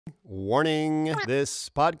Warning, this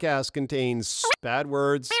podcast contains bad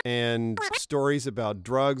words and stories about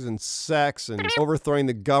drugs and sex and overthrowing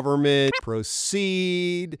the government.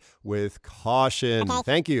 Proceed with caution.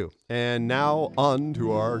 Thank you. And now on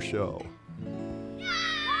to our show.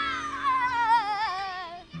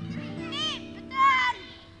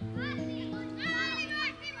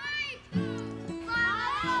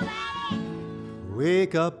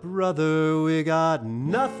 Wake up, brother, we got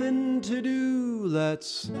nothing to do.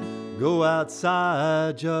 Let's go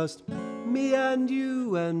outside, just me and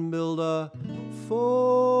you, and build a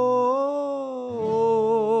fort.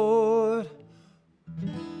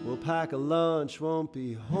 We'll pack a lunch, won't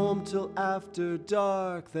be home till after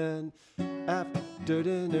dark. Then after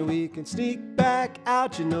dinner we can sneak back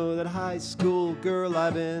out. You know that high school girl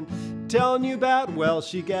I've been telling you about? Well,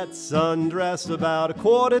 she gets undressed about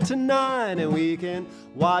 8:45, and we can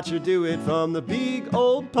watch her do it from the big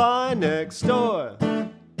old pine next door.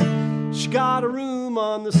 She got a room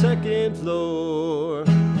on the second floor.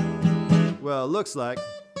 Well, looks like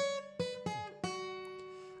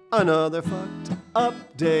another fucked up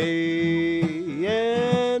day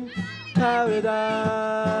in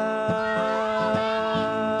paradise.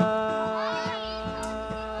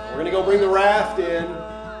 We're gonna go bring the raft in.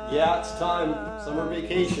 Yeah, it's time. Summer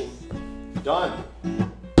vacation. Done.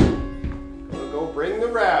 Gonna go bring the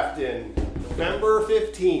raft in. November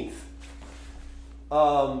 15th.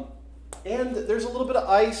 And there's a little bit of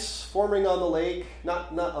ice forming on the lake.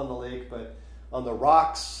 Not on the lake, but on the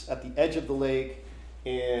rocks at the edge of the lake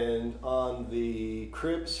and on the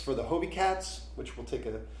cribs for the Hobie cats, which we'll take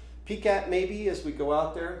a peek at maybe as we go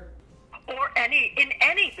out there. Or in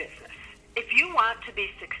any business. If you want to be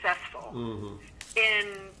successful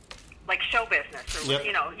in like show business, or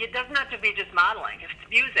you know, it doesn't have to be just modeling. If it's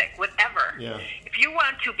music, whatever. Yeah. If you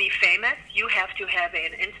want to be famous, you have to have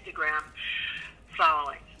an Instagram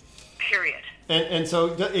following. Period. And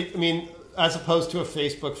so, I mean, as opposed to a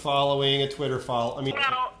Facebook following, a Twitter follow. I mean,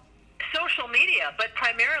 well, social media, but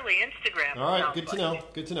primarily Instagram. All right, good to know.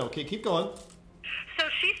 Good to know. Okay, keep going. So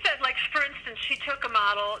she said, like, for instance, she took a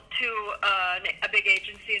model to a big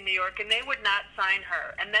agency in New York, and they would not sign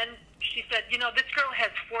her. And then she said, you know, this girl has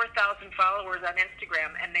 4,000 followers on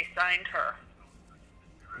Instagram, and they signed her.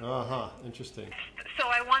 Interesting. So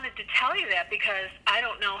I wanted to tell you that because I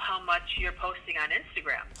don't know how much you're posting on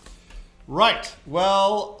Instagram. Right.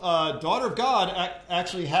 Well, Daughter of God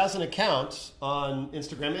actually has an account on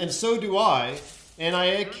Instagram, and so do I. And I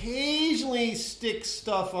occasionally stick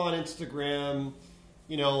stuff on Instagram,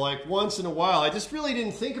 you know, like once in a while. I just really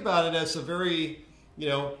didn't think about it as a very, you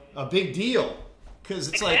know, a big deal. Because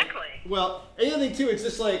it's like, well, and the other thing too, it's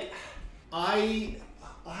just like, I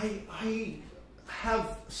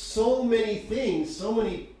have so many things, so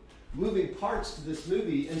many moving parts to this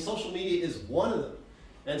movie, and social media is one of them.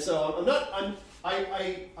 And so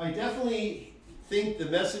I definitely think the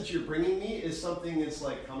message you're bringing me is something that's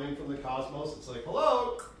like coming from the cosmos. It's like,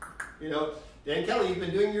 hello, you know, Dan Kelly, you've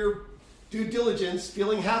been doing your due diligence,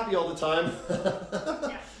 feeling happy all the time.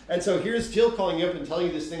 And so here's Jill calling you up and telling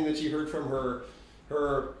you this thing that she heard from her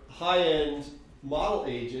high-end model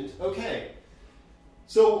agent. Okay,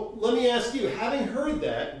 so let me ask you, having heard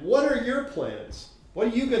that, what are your plans? What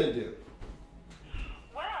are you going to do?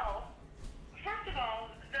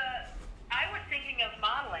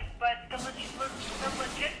 But the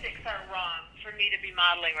logistics are wrong for me to be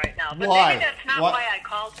modeling right now. But why? Maybe that's not why I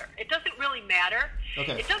called her. It doesn't really matter.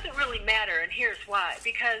 Okay. It doesn't really matter, and here's why.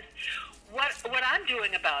 Because what I'm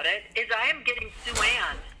doing about it is I am getting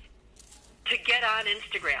Sue-Ann to get on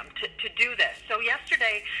Instagram to do this. So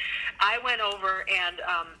yesterday I went over and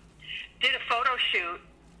did a photo shoot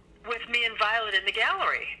with me and Violet in the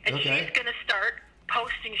gallery. And she's going to start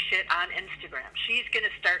posting shit on Instagram. She's going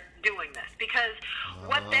to start doing this because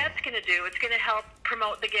what that's going to do, it's going to help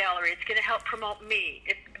promote the gallery. It's going to help promote me.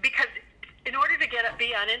 Because in order to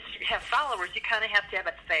be on Instagram, have followers, you kind of have to have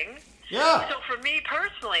a thing. Yeah. So for me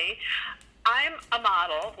personally, I'm a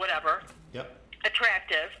model, whatever. Yep.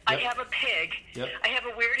 Attractive. Yep. I have a pig. Yep. I have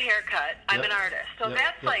a weird haircut. I'm an artist. So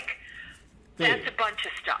that's like, that's a bunch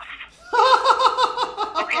of stuff.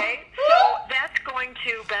 Okay? So that's going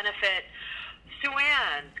to benefit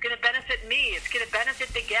Sue-Ann. It's going to benefit me. It's going to benefit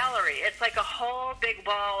the gallery. It's like a whole big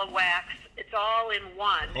ball of wax. It's all in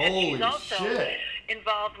one. Holy and she's also shit.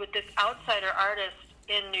 involved with this outsider artist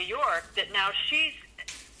in New York that now she's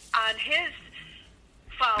on his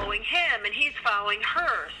following him and he's following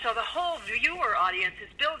her. So the whole viewer audience is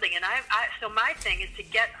building. And so my thing is to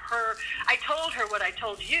get her. I told her what I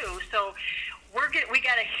told you. So we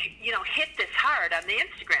got to hit this hard on the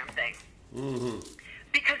Instagram thing. Mm-hmm.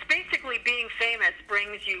 Because basically being famous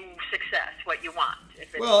brings you success, what you want.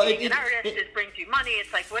 If it's Well, being an artist, it brings you money.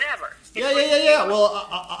 It's like whatever. Yeah. Well,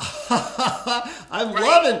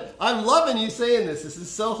 Right? I'm loving you saying this. This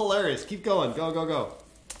is so hilarious. Keep going. Go.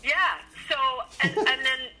 Yeah. So, and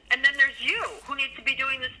then there's you who needs to be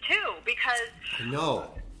doing this too, because I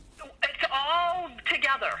know. it's all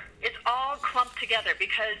together. It's all clumped together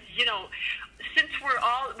because, since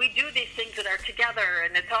we do these things that are together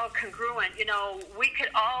and it's all congruent, we could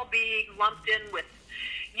all be lumped in with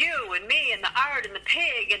you and me and the art and the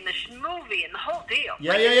pig and the movie and the whole deal.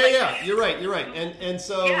 Yeah. You're right. And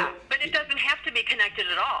so. Yeah, but it doesn't have to be connected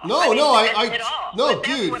at all. At all. No, but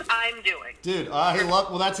dude. That's what I'm doing. Dude,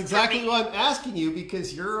 well, that's exactly what I'm asking you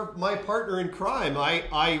because you're my partner in crime.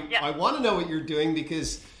 I want to know what you're doing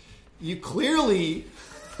because you clearly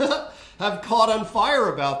have caught on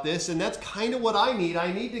fire about this, and that's kind of what I need.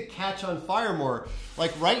 I need to catch on fire more.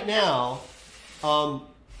 Like right now, I'm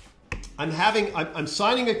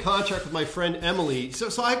signing a contract with my friend Emily.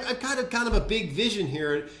 So I've got kind of a big vision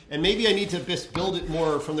here, and maybe I need to just build it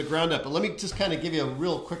more from the ground up. But let me just kind of give you a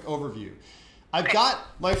real quick overview. I've got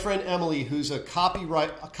my friend Emily, who's a copy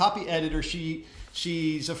editor.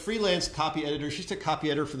 She's a freelance copy editor. She's a copy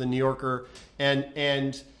editor for the New Yorker,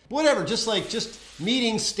 and whatever, just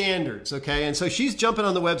meeting standards, okay? And so she's jumping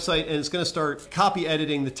on the website and it's going to start copy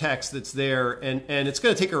editing the text that's there, and it's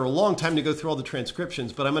going to take her a long time to go through all the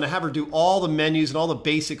transcriptions, but I'm going to have her do all the menus and all the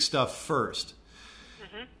basic stuff first.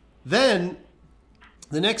 Mm-hmm. Then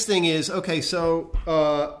the next thing is, okay, so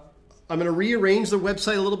I'm going to rearrange the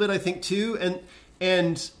website a little bit, I think, too,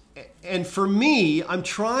 and for me, I am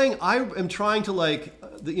trying to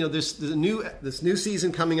this new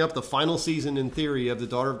season coming up, the final season in theory of the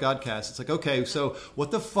Daughter of Godcast. It's like, okay, so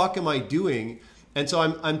what the fuck am I doing? And so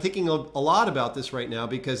I'm thinking a lot about this right now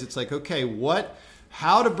because it's like, okay,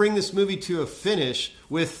 how to bring this movie to a finish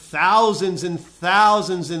with thousands and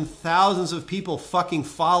thousands and thousands of people fucking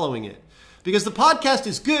following it. Because the podcast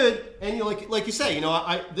is good, and like you say,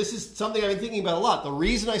 this is something I've been thinking about a lot. The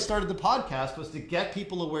reason I started the podcast was to get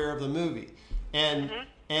people aware of the movie, and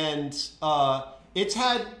it's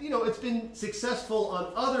had, it's been successful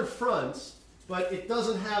on other fronts, but it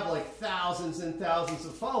doesn't have thousands and thousands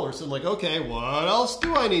of followers. So I'm like, okay, what else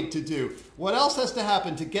do I need to do? What else has to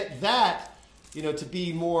happen to get that, to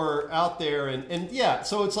be more out there? And yeah,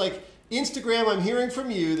 so it's like Instagram. I'm hearing from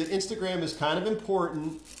you that Instagram is kind of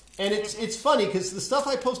important. And it's funny because the stuff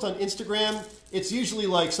I post on Instagram, it's usually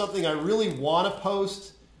something I really want to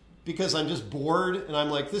post because I'm just bored and I'm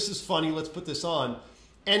like, this is funny, let's put this on.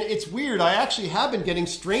 And it's weird, I actually have been getting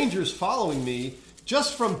strangers following me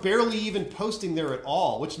just from barely even posting there at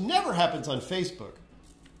all, which never happens on Facebook.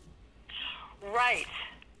 Right.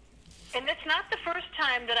 And it's not the first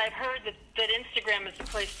time that I've heard that Instagram is the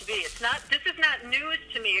place to be. This is not news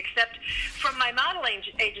to me, except from my modeling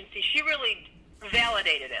agency. She really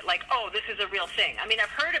validated it. This is a real thing. I mean, I've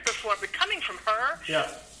heard it before, but coming from her,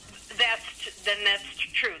 that's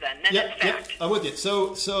true then. That's fact. Yeah, I'm with you.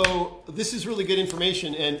 So this is really good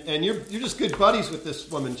information, and you're just good buddies with this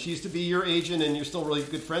woman. She used to be your agent, and you're still really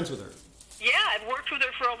good friends with her. Yeah, I've worked with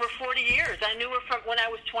her for over 40 years. I knew her from when I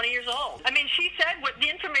was 20 years old. I mean, she said the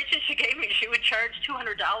information she gave me, she would charge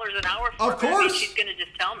 $200 an hour for. Of course. She's going to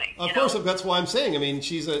just tell me. Of course, that's why I'm saying. I mean,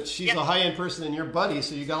 she's a high-end person and your buddy,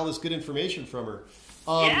 so you got all this good information from her.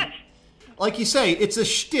 Yes. Like you say, it's a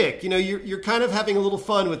shtick. You're kind of having a little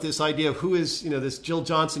fun with this idea of who is, this Jil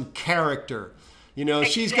Johnson character. Exactly.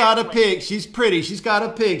 She's got a pig. She's pretty. She's got a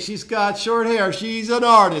pig. She's got short hair. She's an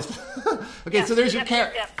artist. Okay, so there's your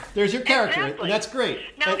character. There's your character, exactly. And that's great.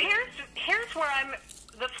 Now, here's where I'm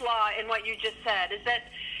the flaw in what you just said, is that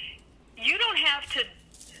you don't have to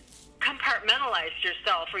compartmentalize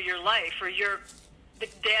yourself or your life or the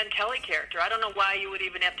Dan Kelly character. I don't know why you would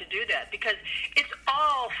even have to do that, because it's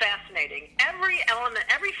all fascinating. Every element,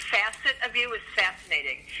 every facet of you is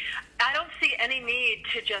fascinating. I don't see any need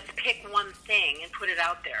to just pick one thing and put it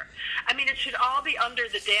out there. I mean, it should all be under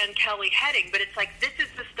the Dan Kelly heading, but it's like, this is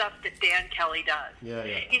the stuff that Dan Kelly does. Yeah.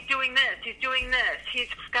 He's doing this. He's doing this. He's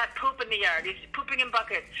got poop in the yard. He's pooping in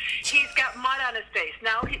buckets. He's got mud on his face.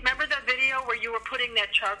 Now, remember the video where you were putting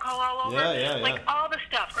that charcoal all over? Yeah. Like all the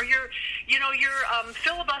stuff. Or your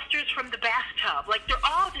filibusters from the bathtub. Like, they're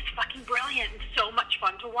all just fucking brilliant and so much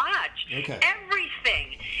fun to watch. Okay.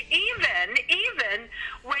 Everything. Even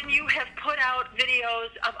when you have put out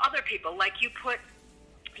videos of other people, like you put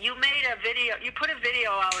a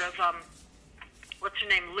video out of what's her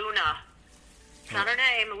name, Luna. It's not her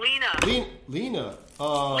name, Lena. Lena.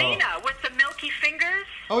 Lena with the milky fingers.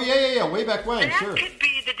 Oh yeah. Way back when, that sure. Could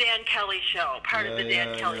be the Dan Kelly show, part of the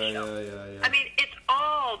Dan Kelly show. Yeah. I mean, it's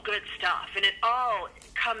all good stuff, and it all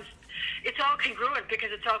comes, it's all congruent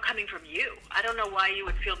because it's all coming from you. I don't know why you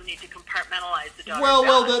would feel the need to compartmentalize the Daughter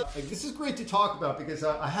of God. This is great to talk about because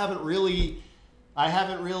I haven't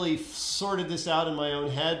really sorted this out in my own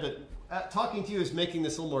head, but talking to you is making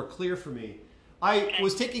this a little more clear for me. I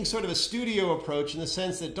was taking sort of a studio approach in the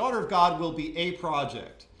sense that Daughter of God will be a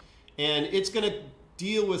project, and it's going to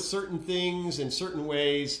deal with certain things in certain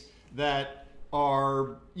ways that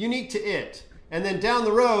are unique to it. And then down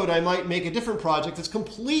the road, I might make a different project that's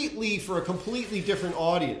completely for a completely different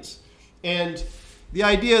audience. And the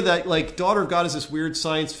idea that like Daughter of God is this weird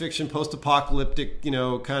science fiction, post-apocalyptic,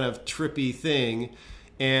 kind of trippy thing,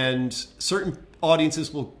 and certain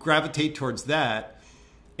audiences will gravitate towards that.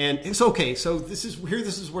 And it's okay. So this is where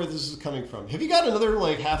this is coming from. Have you got another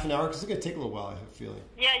like half an hour? Because it's going to take a little while, I have a feeling.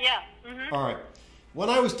 Yeah. Mm-hmm. All right. When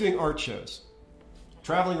I was doing art shows,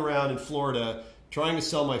 traveling around in Florida, trying to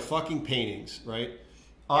sell my fucking paintings, right? Yeah.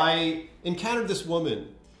 I encountered this woman,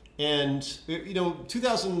 and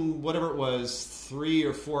 2000 whatever it was, 3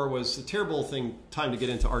 or 4 was a terrible time to get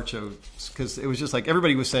into art shows because it was just like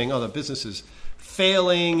everybody was saying, "Oh, the business is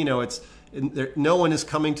failing." No one is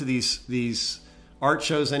coming to these art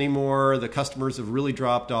shows anymore. The customers have really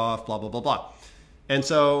dropped off. Blah blah blah blah. And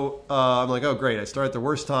so I'm like, oh great! I start at the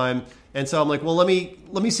worst time. And so I'm like, well, let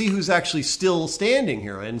me see who's actually still standing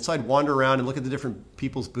here. And so I'd wander around and look at the different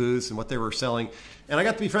people's booths and what they were selling. And I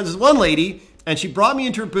got to be friends with one lady, and she brought me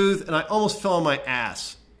into her booth, and I almost fell on my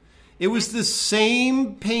ass. It was the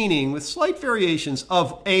same painting with slight variations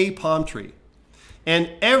of a palm tree. And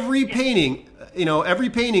every painting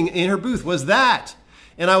in her booth was that.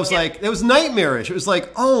 And I was like, it was nightmarish. It was like,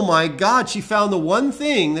 oh my God, she found the one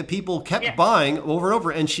thing that people kept buying over and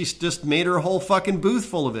over, and she just made her whole fucking booth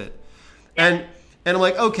full of it. And I'm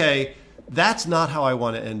like, okay, that's not how I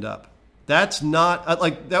want to end up. That's not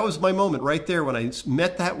that was my moment right there when I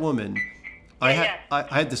met that woman. I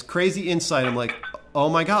had this crazy insight. I'm like, oh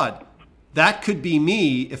my God, that could be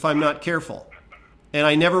me if I'm not careful. And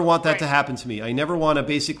I never want that to happen to me. I never want to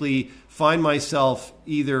basically find myself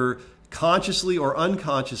either consciously or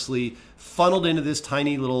unconsciously funneled into this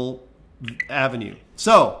tiny little avenue.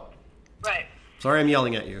 So, sorry, I'm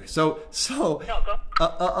yelling at you. So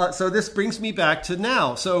this brings me back to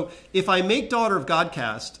now. So if I make Daughter of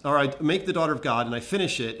Godcast, or I make the Daughter of God and I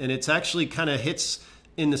finish it, and it's actually kind of hits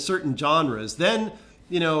in the certain genres, then,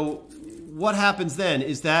 what happens then?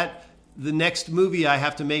 Is that the next movie I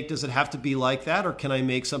have to make, does it have to be like that, or can I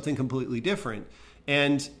make something completely different?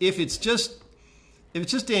 And if it's just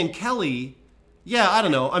Dan Kelly, I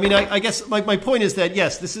don't know. I mean, I guess my point is that,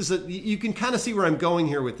 yes, this is you can kind of see where I'm going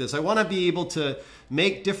here with this. I want to be able to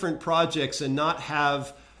make different projects and not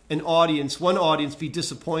have one audience be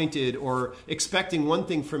disappointed or expecting one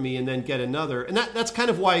thing from me and then get another. And that's kind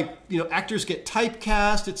of why, actors get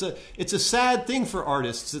typecast. It's a sad thing for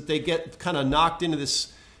artists that they get kind of knocked into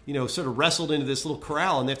this, sort of wrestled into this little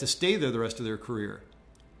corral, and they have to stay there the rest of their career.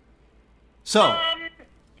 So,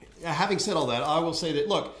 having said all that, I will say that,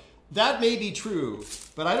 look, that may be true,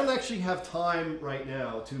 but I don't actually have time right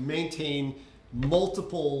now to maintain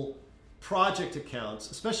multiple project accounts,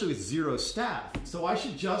 especially with 0 staff. So I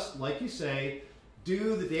should just, like you say,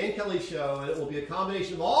 do the Dan Kelly show, and it will be a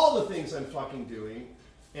combination of all the things I'm fucking doing,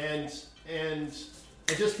 and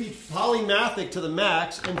just be polymathic to the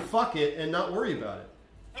max and fuck it and not worry about it.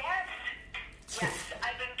 Yes.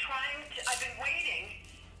 I've been waiting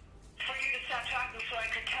for you to stop talking so I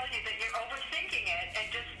could tell you that you're overthinking it and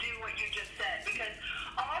just do what you just said, because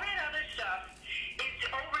all that other stuff is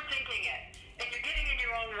overthinking it, and you're getting in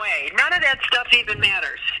your own way. None of that stuff even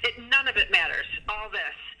matters. None of it matters. All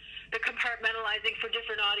this, the compartmentalizing for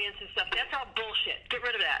different audiences and stuff, that's all bullshit. Get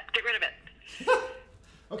rid of that. Get rid of it.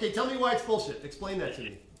 Okay, tell me why it's bullshit. Explain that to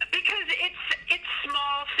me. Because it's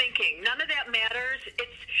small thinking. None of that matters.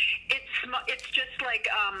 It's just like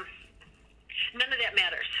none of that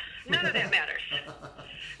matters. None of that matters.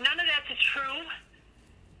 None of that's true.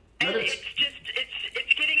 And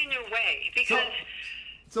it's getting in your way because.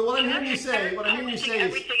 So what I'm hearing you say is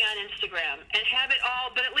everything on Instagram and have it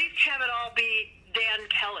all, but at least have it all be Dan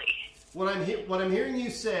Kelly. What I'm hearing you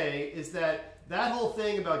say is that whole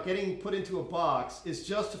thing about getting put into a box is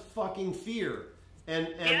just fucking fear. And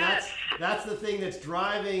that's the thing that's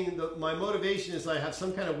driving my motivation is I have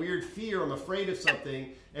some kind of weird fear. I'm afraid of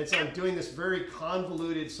something. And so I'm doing this very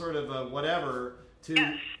convoluted sort of whatever to...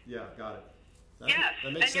 Yes. Yeah, got it.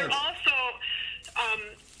 That makes sense. You're also,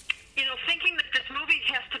 thinking that this movie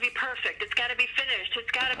has to be perfect. It's got to be finished. It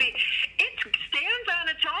stands on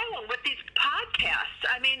its own with these podcasts.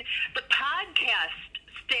 I mean, the podcasts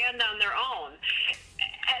stand on their own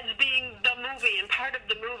as being the movie and part of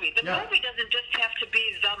the movie. The movie doesn't just have to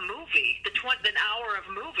be the movie, an hour of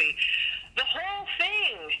movie.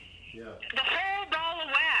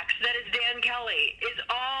 family is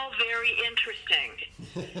all very interesting.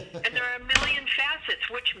 And there are a million facets,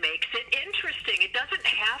 which makes it interesting. It doesn't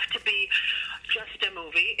have to be just a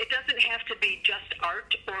movie. It doesn't have to be just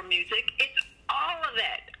art or music. It's all of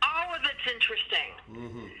it. All of it's interesting.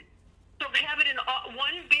 Mm-hmm. So have it in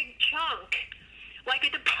one big chunk, like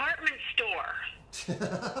a department store. Keep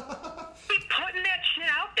putting that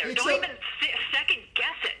shit out there. Don't even second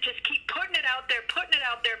guess it. Just keep putting it out there, putting it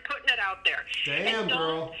out there, putting it out there. Damn, and don't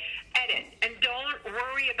girl. edit. And don't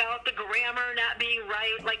worry about the grammar not being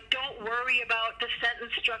right. Like, don't worry about the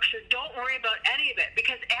sentence structure. Don't worry about any of it.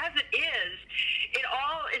 Because as it is, it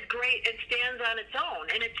all is great and stands on its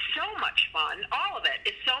own. And it's so much fun. All of it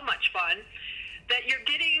is so much fun that you're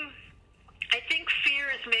getting... I think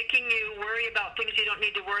fear is making you worry about things you don't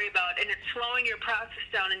need to worry about, and it's slowing your process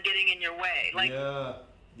down and getting in your way. Like, yeah,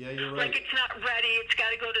 you're right. Like it's not ready. It's got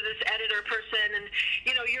to go to this editor person, and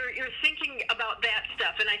you're thinking about that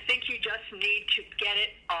stuff. And I think you just need to get it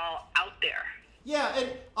all out there. Yeah,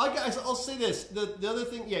 and I'll say this: the other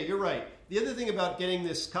thing, yeah, you're right. The other thing about getting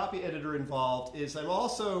this copy editor involved is I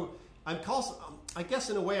guess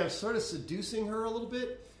in a way I'm sort of seducing her a little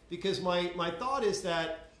bit, because my thought is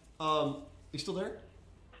that. You still there?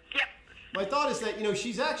 Yep. My thought is that,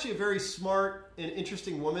 she's actually a very smart and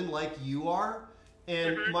interesting woman like you are.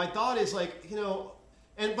 And my thought is like,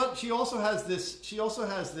 but she also has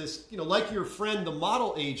this, like your friend, the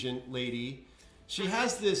model agent lady, she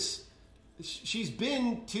has this, she's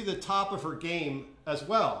been to the top of her game as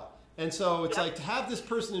well. And so it's like to have this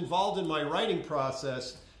person involved in my writing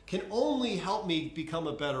process can only help me become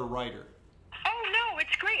a better writer. Oh, no,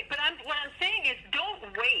 it's great. But what I'm saying is don't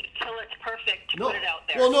wait till it's perfect to put it out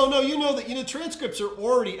there. Well, no, you know that transcripts are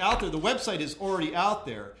already out there. The website is already out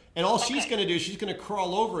there. And all she's going to do is she's going to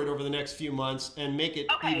crawl over it over the next few months and make it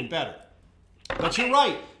even better. But you're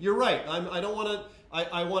right. You're right. I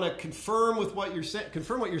want to confirm what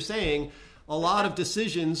you're saying. A lot of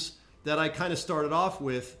decisions that I kind of started off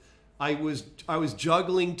with, I was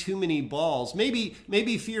juggling too many balls.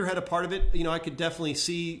 Maybe fear had a part of it. I could definitely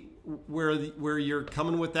see where you're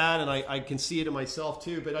coming with that, and I can see it in myself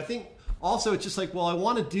too. But I think also it's just like, well, I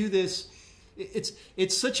want to do this.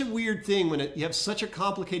 It's such a weird thing when you have such a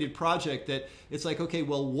complicated project that it's like, okay,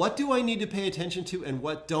 well, what do I need to pay attention to and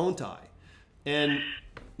what don't I? And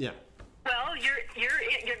yeah. Well,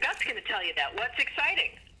 your gut's going to tell you that. What's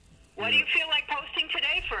exciting? What do you feel like posting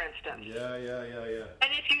today, for instance? Yeah.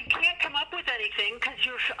 And if you can't come up with anything because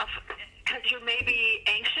you're maybe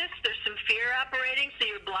anxious, there's some fear operating, so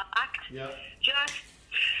you're blocked. Yeah. Just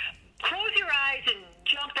close your eyes and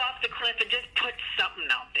jump off the cliff and just put something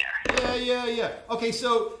out there. Yeah. Okay,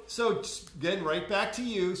 so then right back to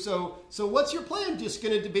you. So what's your plan? Just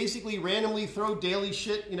going to basically randomly throw daily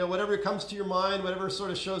shit, whatever comes to your mind, whatever sort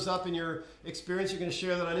of shows up in your experience, you're going to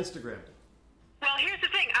share that on Instagram. Well, here's the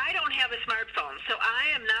thing. I don't have a smartphone, so I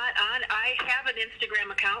am not on. I have an Instagram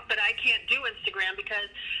account, but I can't do Instagram because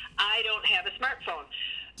I don't have a smartphone.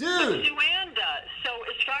 Dude. But Sue-Ann does. So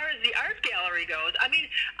as far as the art gallery goes, I mean,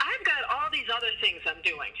 I've got all these other things I'm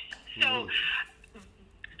doing. So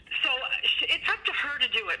it's up to her to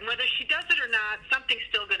do it. And whether she does it or not, something's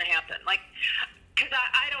still going to happen. Like, because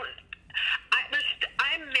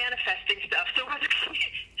I'm manifesting stuff. So whether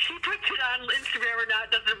she puts it on Instagram or not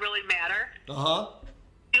doesn't really matter. Uh-huh.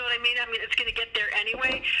 You know what I mean? I mean, it's going to get there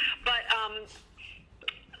anyway. But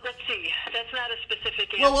let's see. That's not a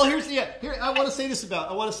specific answer. Well, here I want to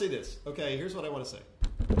say this. Okay, here's what I want to say.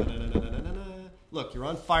 Look, you're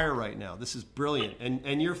on fire right now. This is brilliant.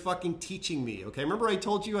 And you're fucking teaching me, okay? Remember I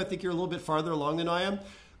told you I think you're a little bit farther along than I am?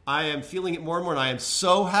 I am feeling it more and more, and I am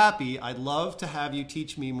so happy. I'd love to have you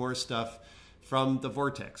teach me more stuff from the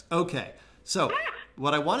Vortex. Okay, so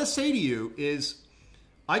what I want to say to you is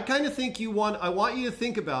I kind of think I want you to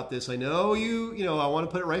think about this. I know I want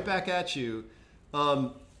to put it right back at you.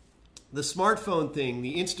 The smartphone thing,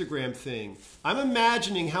 the Instagram thing. I'm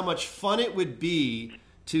imagining how much fun it would be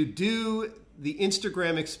to do the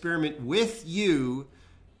Instagram experiment with you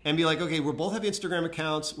and be like, okay, we both have Instagram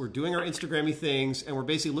accounts, we're doing our Instagram-y things, and we're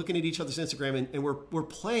basically looking at each other's Instagram, and we're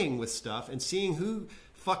playing with stuff and seeing who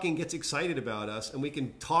fucking gets excited about us, and we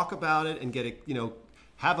can talk about it and get it,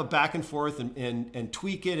 have a back and forth and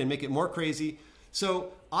tweak it and make it more crazy.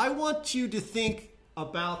 So I want you to think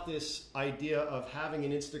about this idea of having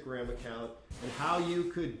an Instagram account and how you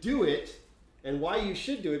could do it and why you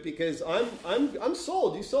should do it, because I'm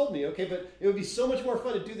sold. You sold me, okay? But it would be so much more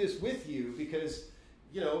fun to do this with you because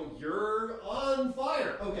you're on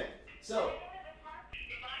fire. Okay, so. If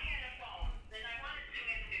I had a phone, then I wanted to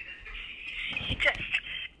do this.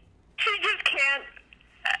 She just can't.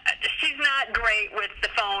 She's not great great with the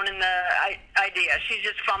phone and the idea. She's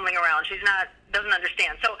just fumbling around. Doesn't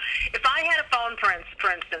understand. So if I had a phone, for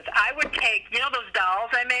instance, I would take, those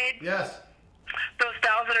dolls I made? Yes. Those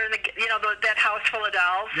dolls that are in that house full of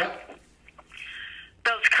dolls? Yep.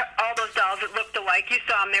 All those dolls that looked alike. You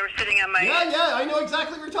saw them. They were sitting on my... Yeah, I know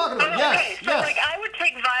exactly what you're talking about. Okay, so yes. I would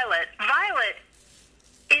take Violet. Violet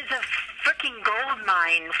is a freaking gold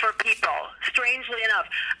mine for people, strangely enough.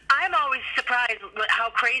 I'm always surprised with how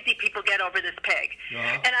crazy people get over this pig.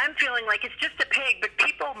 And I'm feeling like it's just a pig, but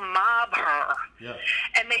people mob her. Yeah.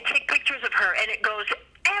 And they take pictures of her, and it goes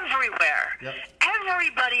everywhere. Yep.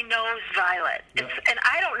 Everybody knows Violet. Yep. And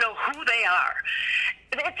I don't know who they are.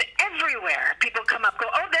 It's everywhere. People come up, go,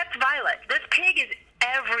 oh, that's Violet. This pig is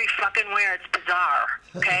every fucking where. It's bizarre.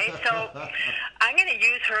 Okay? So I'm going to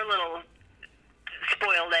use her little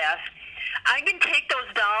spoiled ass. I can take those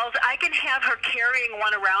dolls. I can have her carrying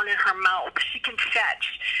one around in her mouth. She can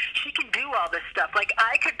fetch. She can do all this stuff. Like,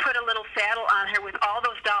 I could put a little saddle on her with all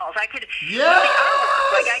those dolls. I could yes!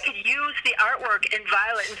 I could use the artwork in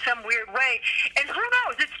Violet in some weird way. And who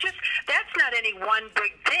knows? It's just, that's not any one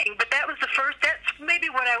big thing, but that was the first, that's maybe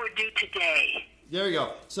what I would do today. There you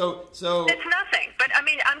go. So it's nothing, but I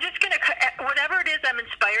mean, I'm just going to, whatever it is I'm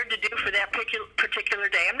inspired to do for that particular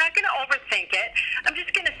day, I'm not going to overthink it. I'm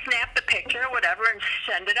just going to snap the picture or whatever and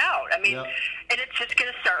send it out. I mean, and it's just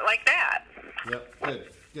going to start like that. Yep,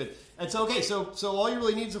 good. And so, okay, so all you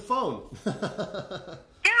really need is a phone.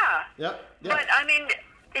 Yeah. Yep. But I mean,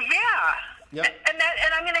 yeah. Yep. And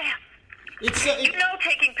I'm going to...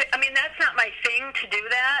 taking... I mean, that's not my thing to do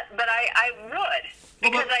that, but I would.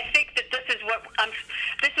 Because I think that this is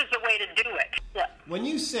the way to do it. Yeah. When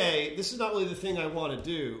you say, this is not really the thing I want to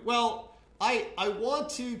do, well, I want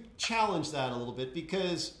to challenge that a little bit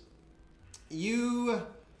because you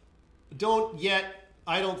don't yet,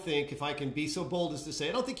 I don't think, if I can be so bold as to say,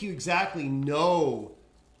 I don't think you exactly know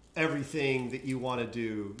everything that you want to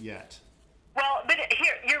do yet. Well, but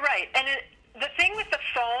here, you're right. And the thing with the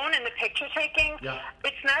phone and the picture taking,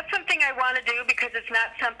 it's not something I want to do because it's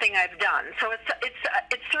not something I've done. So it's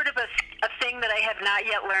sort of a thing that I have not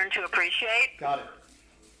yet learned to appreciate. Got it.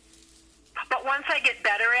 But once I get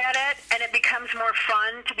better at it and it becomes more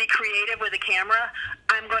fun to be creative with a camera,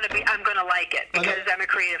 I'm going to like it because I'm a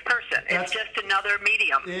creative person. It's just another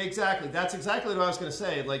medium. Exactly. That's exactly what I was going to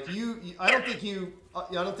say. Like I don't think you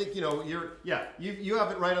have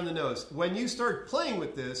it right on the nose. When you start playing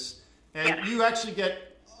with this and you actually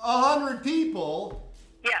get 100 people,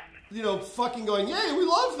 fucking going, yay, we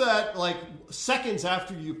love that, like seconds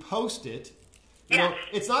after you post it. You know,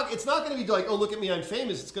 it's not going to be like, oh, look at me, I'm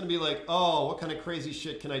famous. It's going to be like, oh, what kind of crazy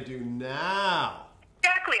shit can I do now?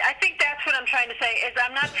 Exactly. I think that's what I'm trying to say is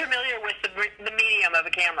I'm not familiar with the medium of a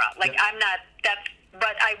camera. Like I'm not,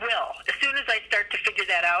 but I will. As soon as I start to figure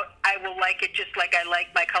that out, I will like it just like I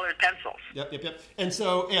like my colored pencils. Yep. And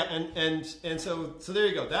so, and so there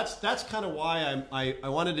you go. That's kind of why I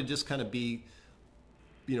wanted to just kind of be,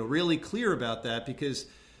 really clear about that because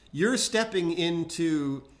you're stepping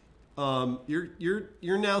into...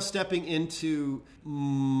 you're now stepping into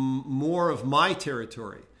more of my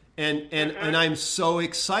territory, and I'm so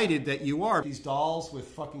excited that you are. These dolls with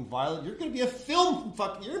fucking Violet, you're gonna be a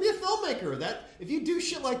filmmaker. That if you do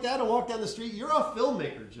shit like that and walk down the street, you're a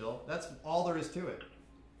filmmaker, Jill. That's all there is to it.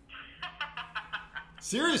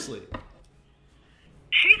 Seriously.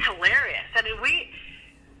 She's hilarious. I mean,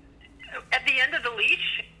 at the end of the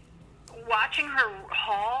leash, watching her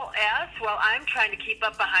haul ass while I'm trying to keep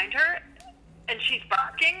up behind her, and she's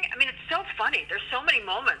barking. I mean, it's so funny. There's so many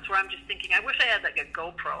moments where I'm just thinking, I wish I had like a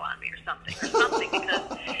GoPro on me or something, because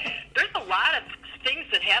there's a lot of things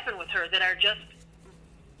that happen with her that are just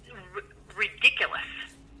ridiculous.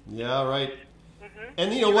 Yeah, right.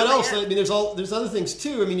 And what else? I mean, there's other things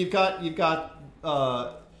too. I mean, you've got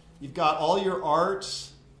all your art.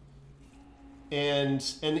 And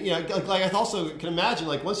like I also can imagine,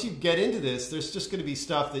 like once you get into this, there's just going to be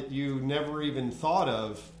stuff that you never even thought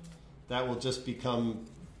of that will just become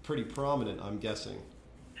pretty prominent, I'm guessing.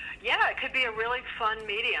 Yeah, it could be a really fun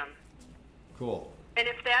medium. Cool. And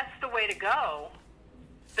if that's the way to go,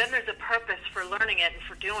 then there's a purpose for learning it and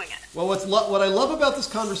for doing it. Well, what I love about this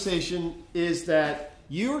conversation is that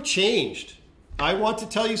you're changed. I want to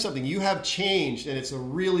tell you something. You have changed, and it's a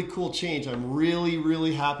really cool change. I'm really,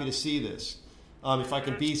 really happy to see this. If I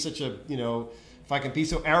can be if I can be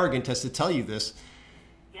so arrogant as to tell you this.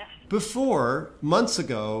 Yes. Before,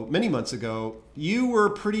 many months ago, you were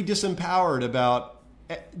pretty disempowered about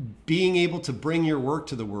being able to bring your work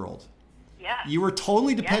to the world. Yeah. You were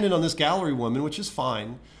totally dependent on this gallery woman, which is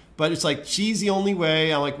fine. But it's like, she's the only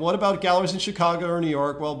way. I'm like, what about galleries in Chicago or New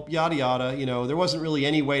York? Well, yada, yada. There wasn't really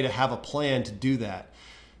any way to have a plan to do that.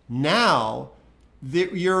 Now,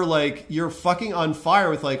 you're fucking on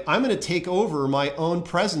fire with like, I'm going to take over my own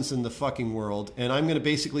presence in the fucking world. And I'm going to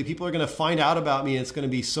basically, people are going to find out about me. And it's going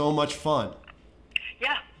to be so much fun.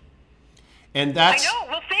 Yeah. And that's... I know.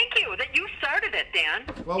 Well, thank you that you started it, Dan.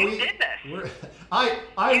 Well, you did this. You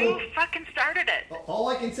fucking started it. All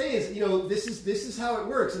I can say is, this is how it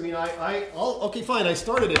works. I mean, okay, fine, I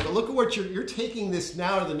started it, but look at what you're taking this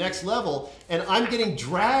now to the next level, and I'm getting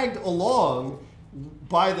dragged along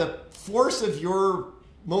by the force of your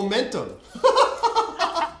momentum.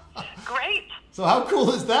 Great. So how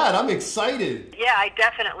cool is that? I'm excited. Yeah, I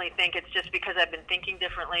definitely think it's just because I've been thinking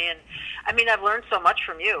differently, and I mean, I've learned so much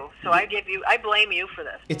from you. So I blame you for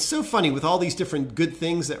this. It's so funny with all these different good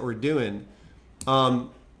things that we're doing, and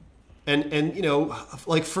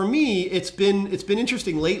like for me, it's been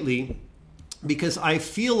interesting lately because I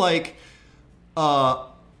feel like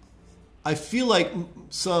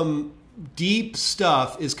some deep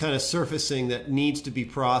stuff is kind of surfacing that needs to be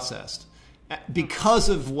processed. Because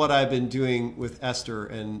of what I've been doing with Esther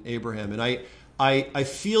and Abraham. And I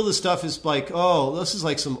feel the stuff is like, oh, this is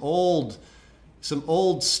like some old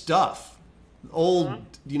stuff, old,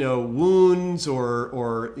 wounds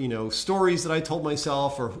or stories that I told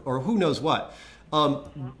myself or who knows what.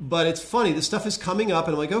 But it's funny, this stuff is coming up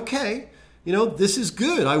and I'm like, okay, this is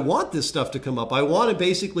good. I want this stuff to come up. I want to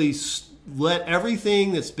basically let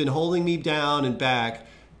everything that's been holding me down and back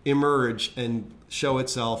emerge and show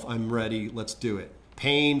itself. I'm ready. Let's do it.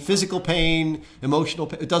 Pain, physical pain, emotional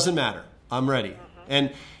pain. It doesn't matter. I'm ready.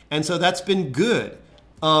 And so that's been good.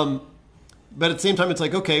 But at the same time, it's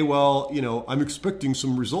like, okay, well, I'm expecting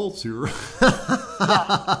some results here.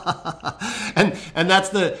 and that's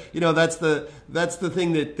the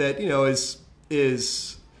thing that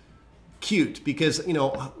is cute because,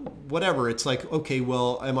 whatever. It's like, okay,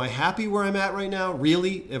 well, am I happy where I'm at right now?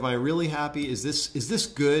 Really? Am I really happy? Is this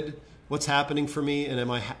good? What's happening for me, and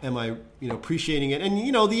am I appreciating it? And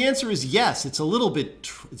the answer is yes. It's a little bit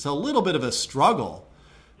of a struggle,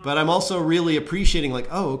 but I'm also really appreciating. Like,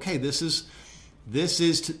 oh, okay, this is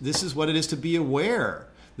what it is to be aware.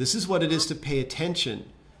 This is what it is to pay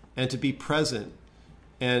attention and to be present.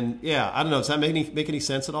 And yeah, I don't know. Does that make any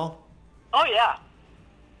sense at all? Oh yeah.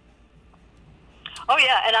 Oh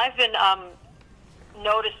yeah, and I've been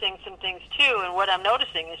noticing some things too. And what I'm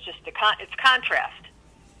noticing is just it's contrast.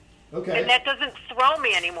 Okay. And that doesn't throw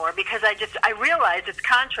me anymore because I realize it's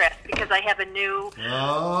contrast because I have a new.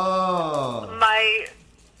 Oh.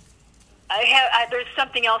 There's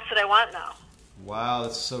something else that I want now. Wow,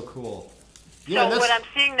 that's so cool. Yeah, so what I'm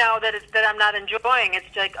seeing now that I'm not enjoying,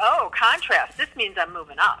 it's like, oh, contrast. This means I'm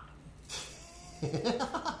moving up.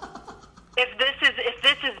 If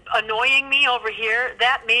this is annoying me over here,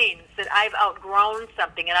 that means that I've outgrown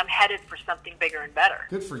something and I'm headed for something bigger and better.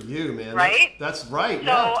 Good for you, man. Right? That's right. So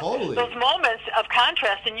yeah, totally. Those moments of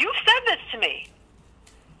contrast, and you've said this to me.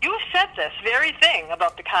 You've said this very thing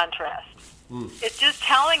about the contrast. It's just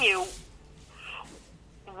telling you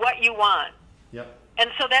what you want. Yep. And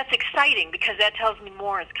so that's exciting because that tells me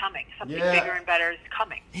more is coming. Something bigger and better is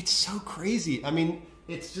coming. It's so crazy. I mean,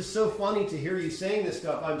 it's just so funny to hear you saying this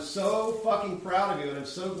stuff. I'm so fucking proud of you, and I'm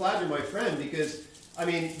so glad you're my friend because, I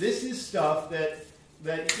mean, this is stuff that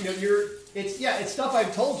it's stuff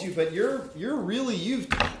I've told you, but you're really you've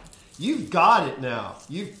got it now.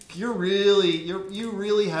 You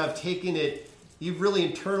really have taken it. You've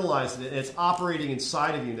really internalized it, and it's operating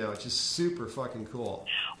inside of you now. It's just super fucking cool.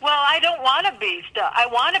 Well, I don't want to be stuff. I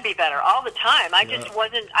want to be better all the time. I just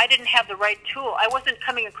wasn't. I didn't have the right tool. I wasn't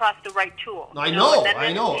coming across the right tool. I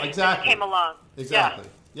know, exactly. Came along. Exactly.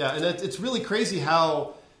 Yeah, and it's really crazy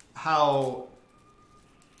how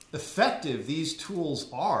effective these tools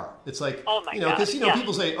are. It's like, oh my God, because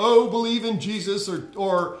people say, "Oh, believe in Jesus,"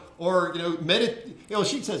 or meditate.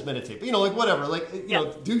 She says meditate, but like whatever, like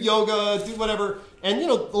do yoga, do whatever, and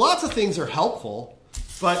lots of things are helpful,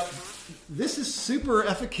 but this is super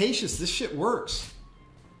efficacious. This shit works.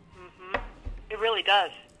 Mm-hmm. It really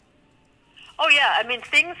does. Oh yeah, I mean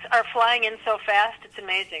things are flying in so fast. It's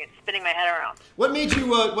amazing. It's spinning my head around. What made you?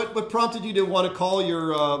 What prompted you to want to call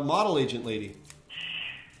your model agent lady?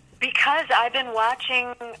 Because I've been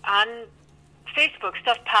watching on Facebook,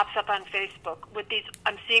 stuff pops up on Facebook with these.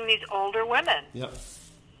 I'm seeing these older women. Yep.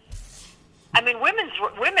 I mean, women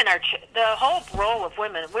are the whole role of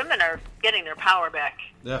women. Women are getting their power back.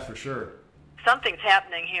 Yeah, for sure. Something's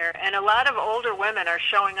happening here, and a lot of older women are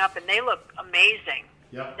showing up, and they look amazing.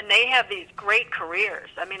 Yep. And they have these great careers.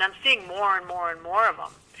 I mean, I'm seeing more and more and more of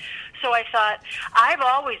them. So I thought, I've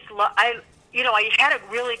always I had a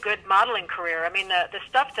really good modeling career. I mean, the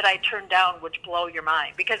stuff that I turned down would blow your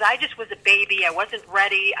mind because I just was a baby. I wasn't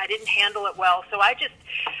ready. I didn't handle it well. So I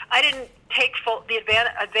didn't take the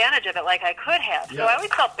advantage of it like I could have. So I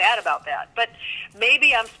always felt bad about that. But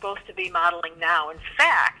maybe I'm supposed to be modeling now. In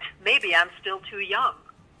fact, maybe I'm still too young.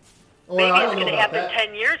 Maybe it's going to happen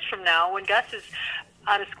 10 years from now when Gus is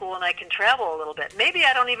out of school and I can travel a little bit. Maybe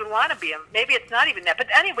I don't even want to be him. Maybe it's not even that. But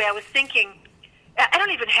anyway, I was thinking, I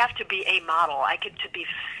don't even have to be a model. I get to be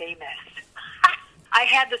famous. I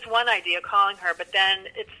had this one idea calling her, but then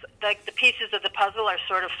it's like the pieces of the puzzle are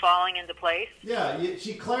sort of falling into place. Yeah,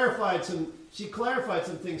 she clarified some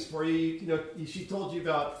things for you. She told you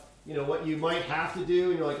about what you might have to do,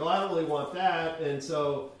 and you're like, oh, I don't really want that, and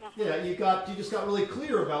so you just got really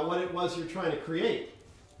clear about what it was you're trying to create.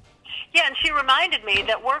 Yeah, and she reminded me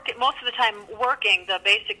that most of the time the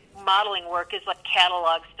basic modeling work is like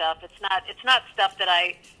catalog stuff. It's not stuff that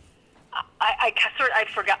I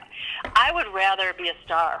forgot. I would rather be a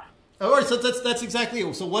star. All right, so that's exactly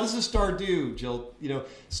it. So what does a star do, Jill?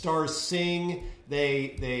 Stars sing,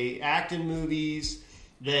 they act in movies.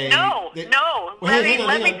 No. Well,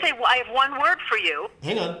 let me say, I have one word for you.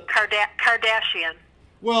 Hang on. Kardashian.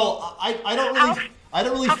 Well, I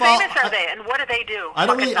don't really How follow. famous are they, and what do they do? I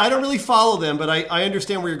don't really follow them, but I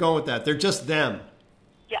understand where you're going with that. They're just them.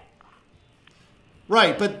 Yeah.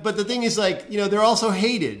 Right, but the thing is, they're also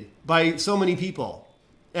hated by so many people,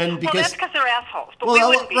 and that's because they're assholes. But we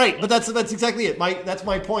wouldn't be. Right, but that's exactly it. That's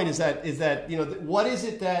my point. Is that what is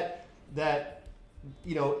it that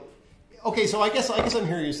Okay, so I guess I'm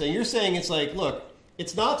hearing you saying. You're saying it's like, look,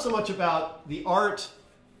 it's not so much about the art.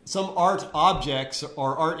 Some art objects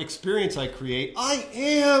or art experience I create. I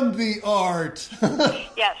am the art.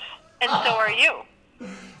 Yes, and so are you.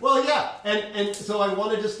 Well, yeah, and so I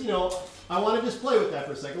want to just play with that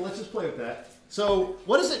for a second. Let's just play with that. So,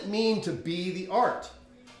 what does it mean to be the art?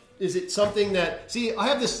 Is it something that... See, I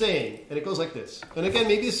have this saying, and it goes like this. And again,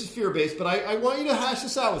 maybe this is fear-based, but I want you to hash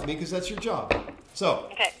this out with me because that's your job. So,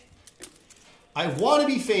 okay. I want to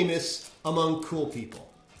be famous among cool people.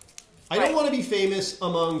 I don't want to be famous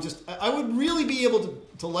among just... I would really be able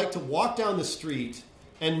to like to walk down the street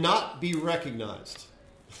and not be recognized.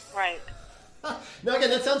 Right. Now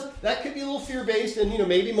again, that could be a little fear-based, and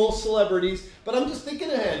maybe most celebrities. But I'm just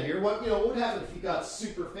thinking ahead here. What would happen if you got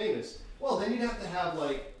super famous? Well, then you'd have to have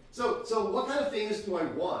So what kind of famous do I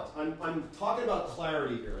want? I'm talking about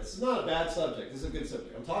clarity here. This is not a bad subject. This is a good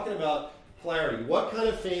subject. I'm talking about clarity. What kind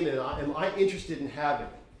of fame am I interested in having?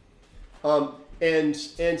 And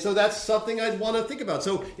so that's something I'd want to think about.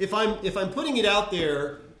 So if I'm putting it out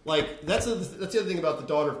there, that's the other thing about the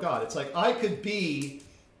Daughter of God. It's like I could be,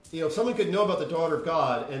 someone could know about the Daughter of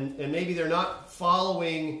God, and maybe they're not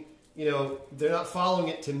following, they're not following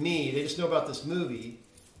it to me. They just know about this movie,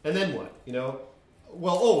 and then what?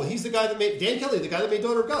 Well, he's the guy that made Dan Kelly, the guy that made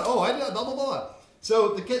Daughter of God. Oh, I did blah blah blah.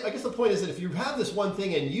 So I guess the point is that if you have this one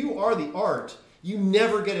thing and you are the art, you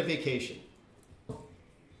never get a vacation.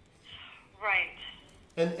 Right.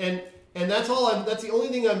 And that's all. That's the only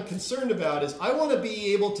thing I'm concerned about is I want to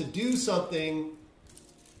be able to do something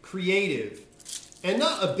creative and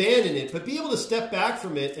not abandon it, but be able to step back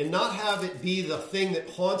from it and not have it be the thing that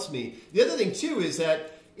haunts me. The other thing too is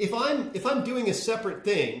that if I'm doing a separate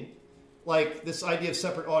thing, like this idea of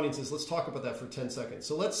separate audiences, let's talk about that for 10 seconds.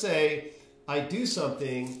 So let's say I do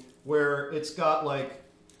something where it's got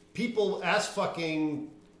people ass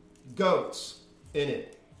fucking goats in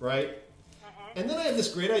it, right? And then I have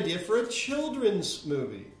this great idea for a children's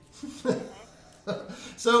movie.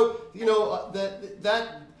 So,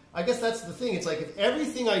 that I guess that's the thing. It's like if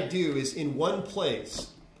everything I do is in one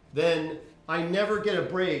place, then I never get a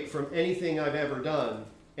break from anything I've ever done.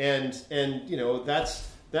 And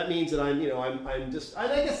that means that I'm just,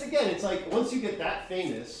 and I guess again, it's like once you get that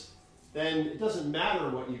famous, then it doesn't matter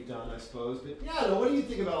what you've done, I suppose. But yeah, what do you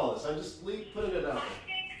think about all this? I'm just putting it out there.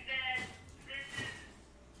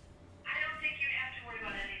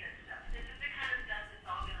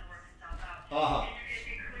 Uh-huh. And you're going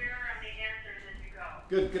to be clearer on the answers as you go.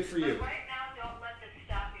 Good for you. But right now, don't let this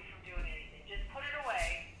stop you from doing anything. Just put it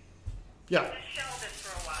away. Yeah. Just shelve it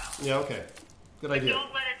for a while. Yeah, okay. Good idea.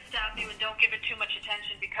 Don't let it stop you and don't give it too much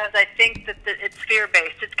attention because I think that it's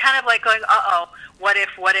fear-based. It's kind of like going, what if?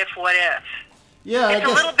 Yeah, it's a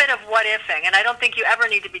little bit of what ifing, and I don't think you ever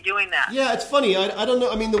need to be doing that. Yeah, it's funny. I don't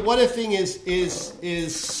know. I mean, the what ifing is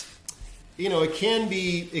it can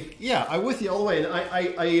be. Yeah, I'm with you all the way, and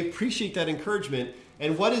I appreciate that encouragement.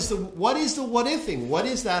 And what is the what ifing? What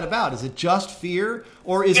is that about? Is it just fear,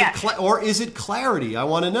 or is it clarity? I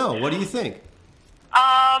want to know. What do you think?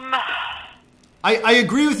 I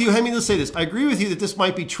agree with you. Let me just say this. I agree with you that this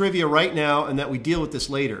might be trivia right now and that we deal with this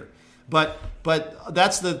later. But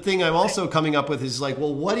that's the thing I'm also coming up with is like,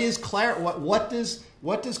 well, what is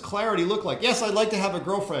what does clarity look like? Yes, I'd like to have a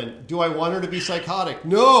girlfriend. Do I want her to be psychotic?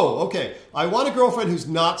 No. Okay. I want a girlfriend who's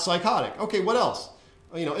not psychotic. Okay, what else?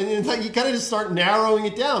 You know, and in fact, you kind of just start narrowing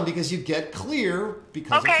it down because you get clear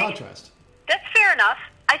because of contrast. That's fair enough.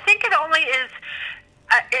 I think it only is,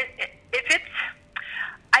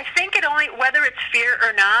 I think it only, whether it's fear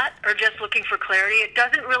or not, or just looking for clarity, it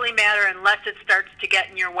doesn't really matter unless it starts to get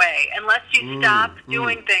in your way, unless you stop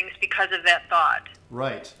doing things because of that thought.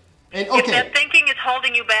 Right. And if that thinking is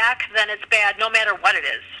holding you back, then it's bad, no matter what it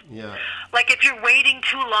is. Yeah. Like if you're waiting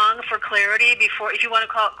too long for clarity before, if you want to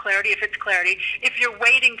call it clarity, if it's clarity, if you're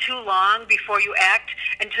waiting too long before you act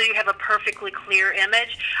until you have a perfectly clear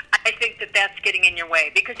image, I think that that's getting in your way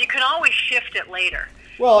because you can always shift it later.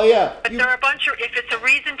 Well, yeah. But there are a bunch of, if it's a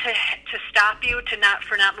reason to stop you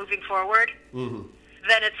for not moving forward,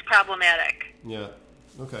 then it's problematic. Yeah.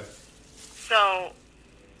 Okay. So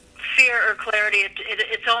fear or clarity,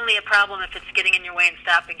 it's only a problem if it's getting in your way and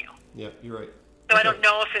stopping you. Yeah, you're right. So I don't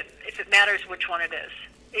know if it matters which one it is.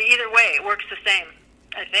 Either way, it works the same,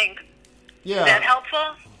 I think. Yeah. Is that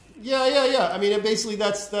helpful? Yeah. I mean, basically,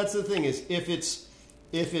 that's the thing is if it's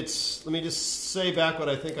let me just say back what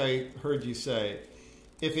I think I heard you say.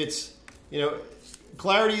 If it's,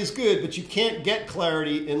 clarity is good, but you can't get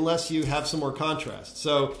clarity unless you have some more contrast.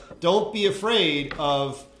 So don't be afraid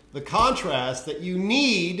of the contrast that you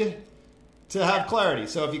need to have clarity.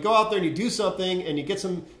 So if you go out there and you do something and you get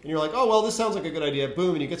some, and you're like, oh, well, this sounds like a good idea,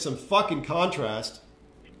 boom, and you get some fucking contrast.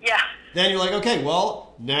 Yeah. Then you're like, okay,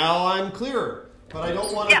 well, now I'm clearer. But I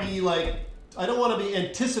don't want to be like, I don't want to be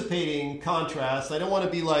anticipating contrast. I don't want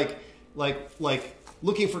to be like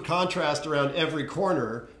looking for contrast around every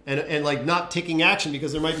corner and like not taking action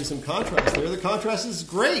because there might be some contrast there. The contrast is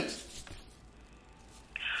great.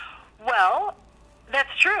 Well, that's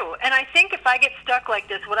true. And I think if I get stuck like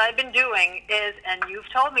this, what I've been doing is, and you've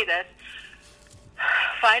told me this,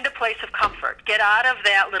 find a place of comfort. Get out of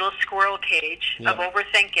that little squirrel cage of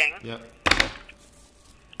overthinking. Yeah.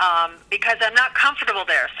 Because I'm not comfortable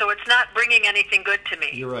there, so it's not bringing anything good to me.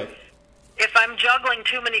 You're right. If I'm juggling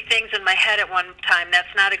too many things in my head at one time, that's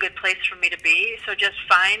not a good place for me to be. So just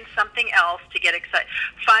find something else to get excited.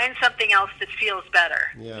 Find something else that feels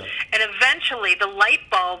better. Yeah. And eventually the light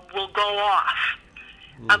bulb will go off.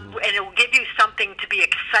 And it will give you something to be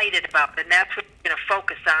excited about. And that's what you're going to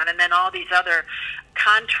focus on. And then all these other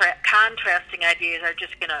contrasting ideas are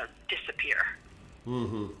just going to disappear.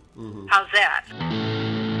 How's that?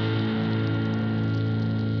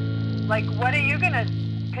 Like, what are you going to...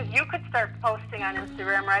 Because you could start posting on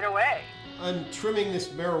Instagram right away. I'm trimming this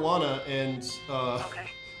marijuana, and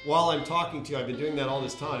while I'm talking to you, I've been doing that all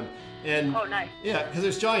this time. And oh, nice. Yeah, because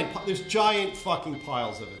there's giant fucking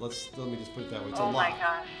piles of it. Let me just put it that way. It's a lot. Oh my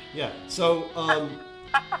gosh. Yeah. So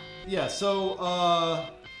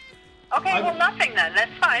okay, well, nothing then.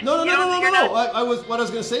 That's fine. No. What I was going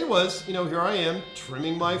to say was, here I am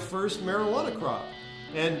trimming my first marijuana crop.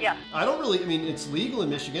 And I don't really, it's legal in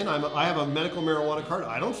Michigan. I have a medical marijuana card.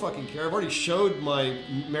 I don't fucking care. I've already showed my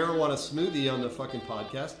marijuana smoothie on the fucking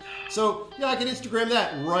podcast. So, I can Instagram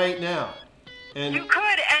that right now. And you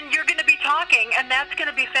could, and you're going to be talking, and that's going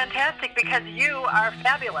to be fantastic because you are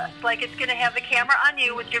fabulous. Like, it's going to have the camera on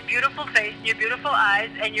you with your beautiful face and your beautiful eyes,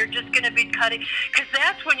 and you're just going to be cutting. Because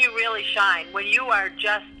that's when you really shine, when you are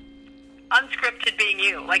just unscripted being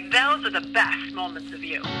you. Like, those are the best moments of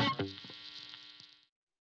you.